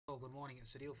good morning.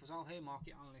 It's Sadil Fazal here,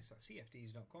 market analyst at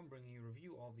CFDs.com, bringing you a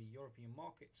review of the European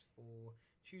markets for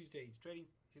Tuesday's trading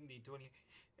in the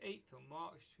 28th of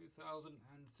March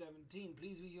 2017.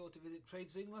 Please be sure to visit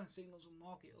TradeSignal, signals and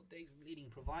market updates from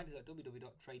leading providers at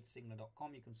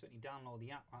www.tradesignal.com. You can certainly download the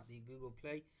app at the Google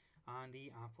Play and the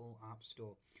Apple App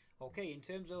Store. Okay, in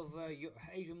terms of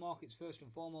Asian markets, first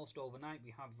and foremost, overnight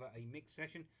we have a mixed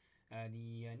session.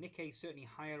 The Nikkei certainly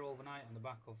higher overnight on the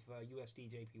back of USD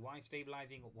JPY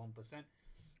stabilizing at 1%,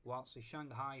 whilst the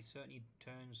Shanghai certainly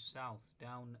turns south,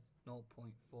 down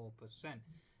 0.4%.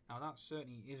 Now that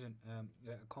certainly isn't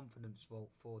a confidence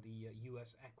vote for the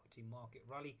US equity market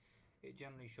rally. It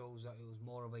generally shows that it was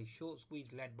more of a short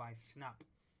squeeze led by Snap,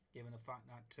 given the fact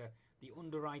that the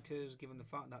underwriters, given the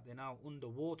fact that they're now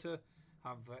underwater,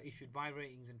 have issued buy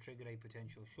ratings and triggered a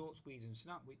potential short squeeze in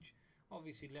Snap, which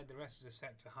obviously led the rest of the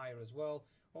sector higher as well.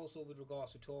 Also, with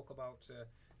regards to talk about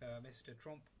Mr.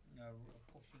 Trump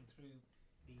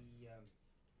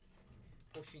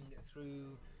pushing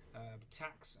through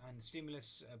tax and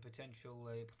stimulus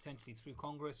potentially through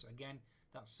Congress. Again,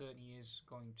 that certainly is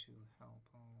going to help.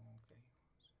 Oh, okay,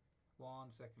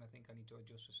 1 second. I think I need to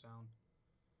adjust the sound.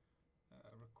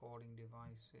 Recording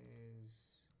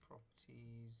devices,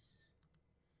 properties.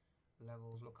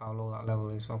 Levels, look how low that level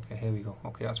is. Okay, here we go.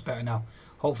 Okay, that's better now.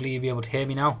 Hopefully you'll be able to hear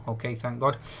me now. Okay, thank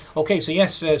God. Okay, so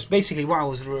yes, basically what I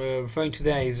was referring to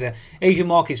there is Asian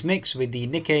markets mixed, with the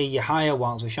Nikkei higher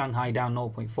whilst the Shanghai down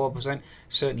 0.4%.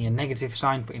 Certainly a negative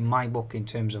sign in my book in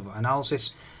terms of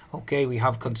analysis. Okay, we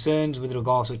have concerns with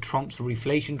regards to Trump's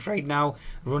reflation trade now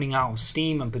running out of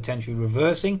steam and potentially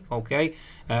reversing. Okay,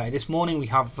 this morning we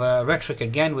have rhetoric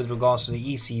again with regards to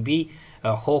the ECB,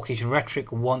 hawkish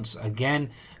rhetoric once again.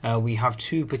 We have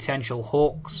two potential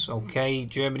hawks. Okay,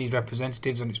 Germany's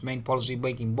representatives on its main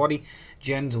policy-making body,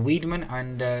 Jens Wiedmann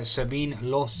and Sabine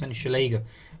Laustenschläger,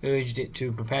 urged it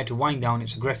to prepare to wind down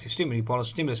its aggressive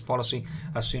stimulus policy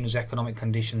as soon as economic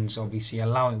conditions obviously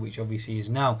allow it, which obviously is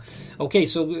now. Okay,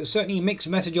 so certainly mixed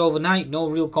message overnight. No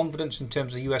real confidence in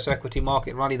terms of the US equity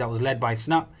market rally that was led by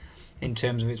Snap in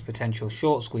terms of its potential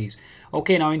short squeeze.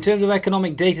 Okay, now in terms of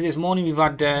economic data this morning, we've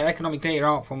had economic data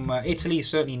out from Italy,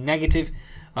 certainly negative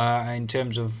in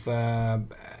terms of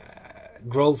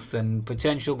growth and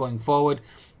potential going forward.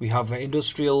 We have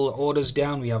industrial orders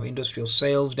down, we have industrial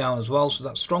sales down as well, so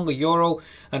that stronger euro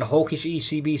and hawkish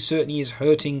ECB certainly is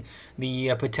hurting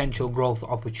the potential growth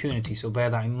opportunity, so bear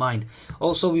that in mind.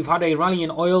 Also, we've had a rally in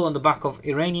oil on the back of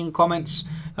Iranian comments,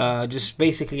 just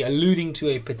basically alluding to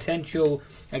a potential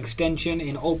extension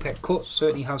in OPEC cuts.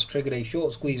 Certainly has triggered a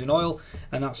short squeeze in oil,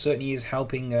 and that certainly is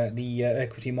helping the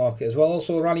equity market as well.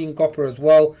 Also a rally in copper as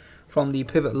well, from the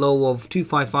pivot low of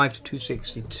 255 to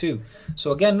 262.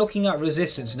 So again, looking at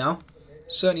resistance now,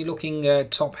 certainly looking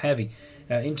top heavy.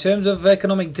 In terms of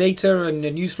economic data and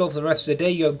the news flow for the rest of the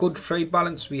day, you have good trade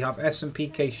balance. We have S&P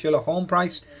Case-Shiller home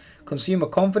price, consumer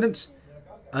confidence,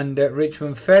 and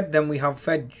Richmond Fed. Then we have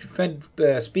Fed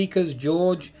speakers,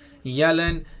 George,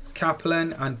 Yellen,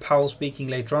 Kaplan and Powell speaking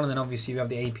later on, and then obviously we have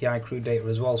the API crude data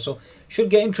as well, so should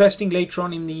get interesting later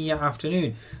on in the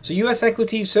afternoon. So US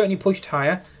equities certainly pushed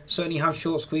higher, certainly have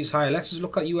short squeezed higher. Let's just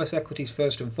look at US equities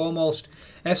first and foremost.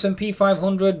 S&P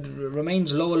 500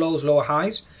 remains lower lows, lower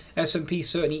highs. S&P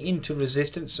certainly into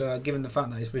resistance, given the fact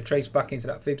that it's retraced back into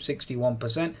that fib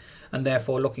 61%, and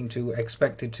therefore looking to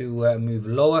expected to move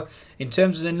lower. In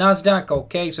terms of the Nasdaq,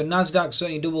 okay, so Nasdaq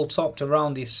certainly double topped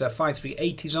around this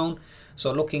 5380 zone.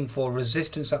 So looking for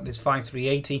resistance at this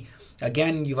 5380.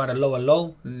 Again, you've had a lower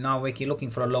low. Now we're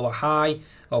looking for a lower high.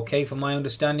 Okay, from my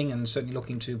understanding, and certainly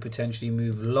looking to potentially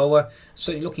move lower.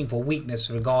 Certainly looking for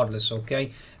weakness regardless.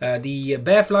 Okay, the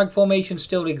bear flag formation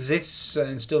still exists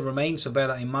and still remains. So bear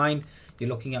that in mind. You're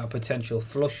looking at a potential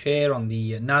flush here on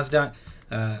the Nasdaq.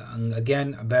 And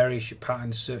again, a bearish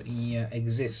pattern certainly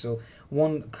exists, so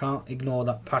one can't ignore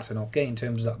that pattern, okay, in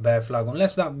terms of that bear flag,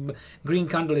 unless that green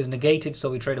candle is negated. So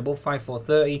we trade above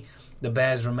 5430, the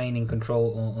bears remain in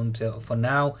control until, for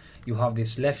now. You have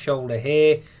this left shoulder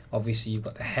here, obviously you've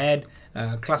got the head,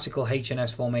 classical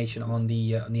HNS formation on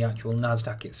the actual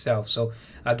Nasdaq itself. So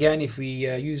again, if we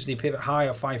use the pivot high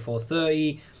of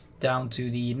 5430 down to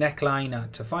the neckline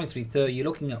at 5330, you're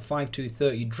looking at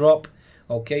 5230 drop.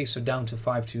 Okay, so down to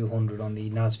 5200 on the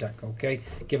Nasdaq. Okay,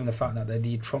 given the fact that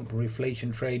the Trump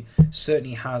reflation trade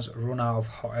certainly has run out of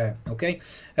hot air. Okay,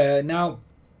 now,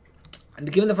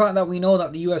 and given the fact that we know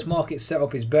that the US market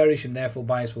setup is bearish and therefore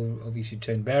buyers will obviously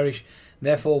turn bearish,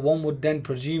 therefore one would then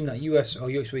presume that US, or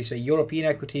should we say European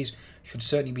equities, should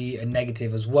certainly be a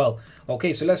negative as well.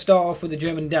 Okay, so let's start off with the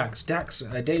German DAX. DAX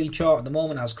daily chart at the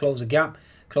moment has closed a gap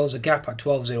close the gap at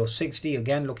 12.060.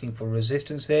 Again, looking for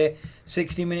resistance there.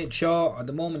 60-minute chart, at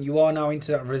the moment you are now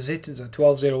into that resistance at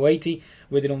 12.080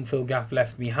 with an unfilled gap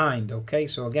left behind. Okay,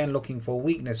 so again, looking for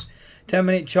weakness.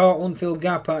 10-minute chart, unfilled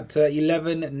gap at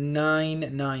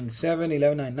 11.997,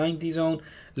 11.990 zone,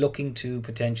 looking to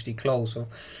potentially close. So,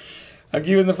 and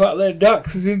given the fact that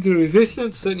DAX is into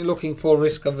resistance, certainly looking for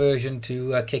risk aversion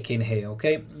to kick in here.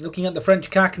 Okay, looking at the French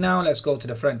CAC now. Let's go to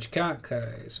the French CAC.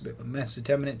 It's a bit of a mess, the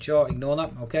 10-minute chart. Ignore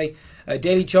that. Okay,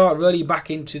 daily chart really back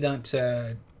into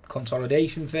that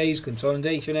consolidation phase,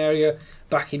 consolidation area,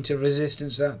 back into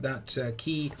resistance at that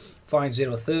key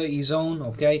 5030 zone.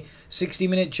 Okay,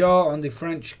 60-minute chart on the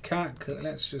French CAC.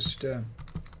 Let's just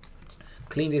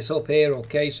clean this up here.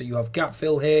 Okay, so you have gap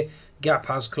fill here. Gap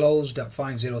has closed at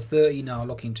 5030, now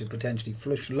looking to potentially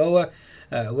flush lower.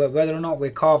 Whether or not we're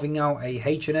carving out a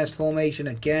H&S formation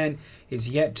again is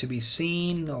yet to be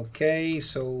seen. Okay,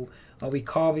 so are we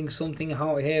carving something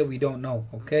out here? We don't know.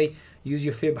 Okay, use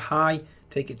your fib high,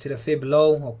 take it to the fib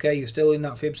low. Okay, you're still in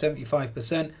that fib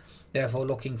 75%, therefore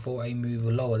looking for a move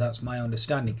lower. That's my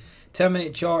understanding.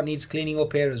 10-minute chart needs cleaning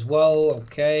up here as well.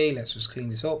 Okay, let's just clean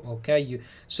this up. Okay, you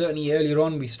certainly earlier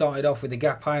on we started off with a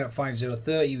gap high at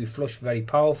 5030. We flushed very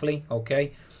powerfully.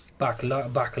 Okay, back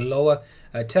lower.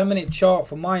 10-minute chart,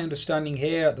 from my understanding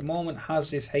here at the moment,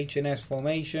 has this H&S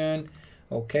formation.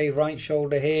 Okay, right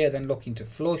shoulder here, then looking to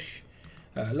flush,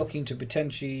 looking to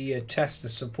potentially test the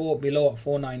support below at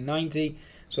 4990.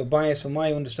 So bias, from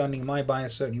my understanding, my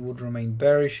bias certainly would remain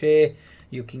bearish here.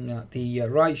 Looking at the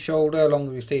right shoulder, long as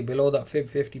we stay below that fib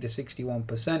 50 to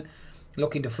 61%,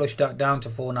 looking to flush that down to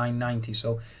 4990.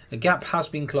 So the gap has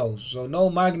been closed. So no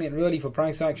magnet really for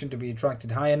price action to be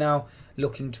attracted higher now.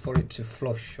 Looking for it to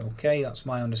flush. Okay, that's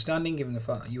my understanding, given the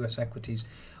fact that US equities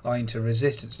are into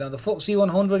resistance. Now the FTSE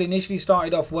 100 initially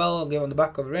started off well, on the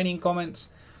back of Iranian comments.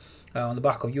 On the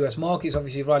back of US markets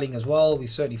obviously rallying as well. We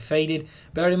certainly faded.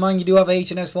 Bear in mind you do have a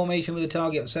H&S formation with a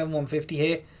target of 7150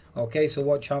 here. Okay, so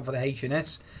watch out for the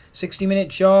H&S. 60-minute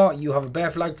chart, you have a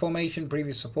bear flag formation.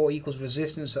 Previous support equals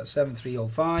resistance at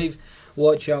 7305.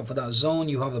 Watch out for that zone.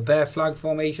 You have a bear flag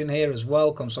formation here as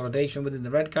well. Consolidation within the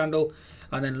red candle.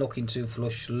 And then looking to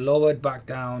flush lowered back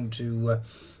down to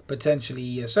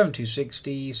potentially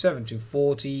 7260,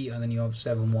 7240. And then you have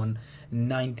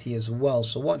 7190 as well.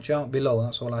 So watch out below.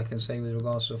 That's all I can say with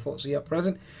regards to the FTSE at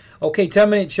present. Okay,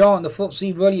 10-minute chart on the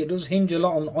FTSE. Really, it does hinge a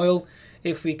lot on oil.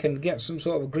 If we can get some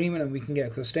sort of agreement and we can get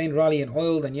a sustained rally in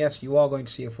oil, then yes, you are going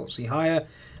to see a FTSE higher.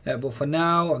 But for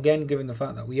now, again, given the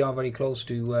fact that we are very close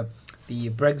to the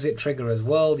Brexit trigger as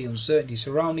well, the uncertainty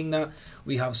surrounding that,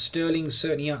 we have sterling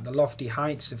certainly at the lofty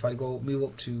heights. If I move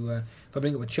up to, if I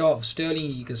bring up a chart of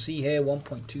sterling, you can see here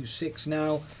 1.26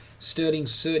 now. Sterling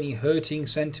certainly hurting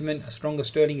sentiment. A stronger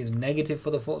sterling is negative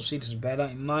for the FTSE, just bear that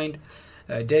in mind.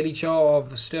 Daily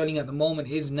chart of sterling at the moment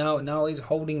is now is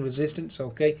holding resistance.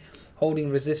 Okay,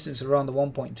 holding resistance around the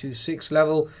 1.26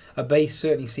 level. A base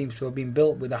certainly seems to have been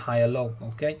built with a higher low.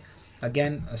 Okay,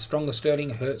 again, a stronger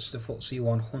sterling hurts the FTSE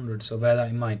 100, so bear that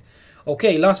in mind.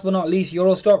 Okay, last but not least,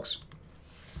 Euro stocks.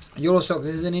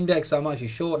 This is an index that I'm actually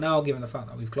short now, given the fact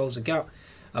that we've closed the gap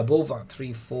above at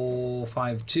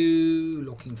 3452,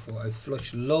 looking for a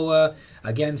flush lower.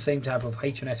 Again, same type of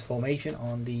H&S formation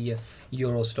on the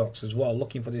Euro stocks as well.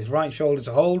 Looking for this right shoulder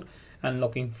to hold and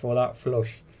looking for that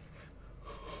flush.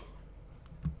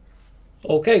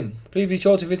 Okay, please be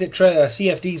sure to visit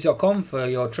cfds.com for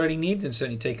your trading needs and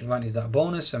certainly take advantage of that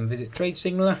bonus, and visit Trade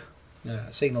Signaler,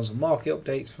 signals and market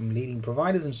updates from leading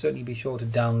providers, and certainly be sure to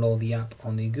download the app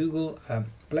on the Google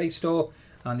Play Store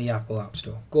and the Apple App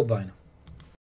Store. Goodbye now.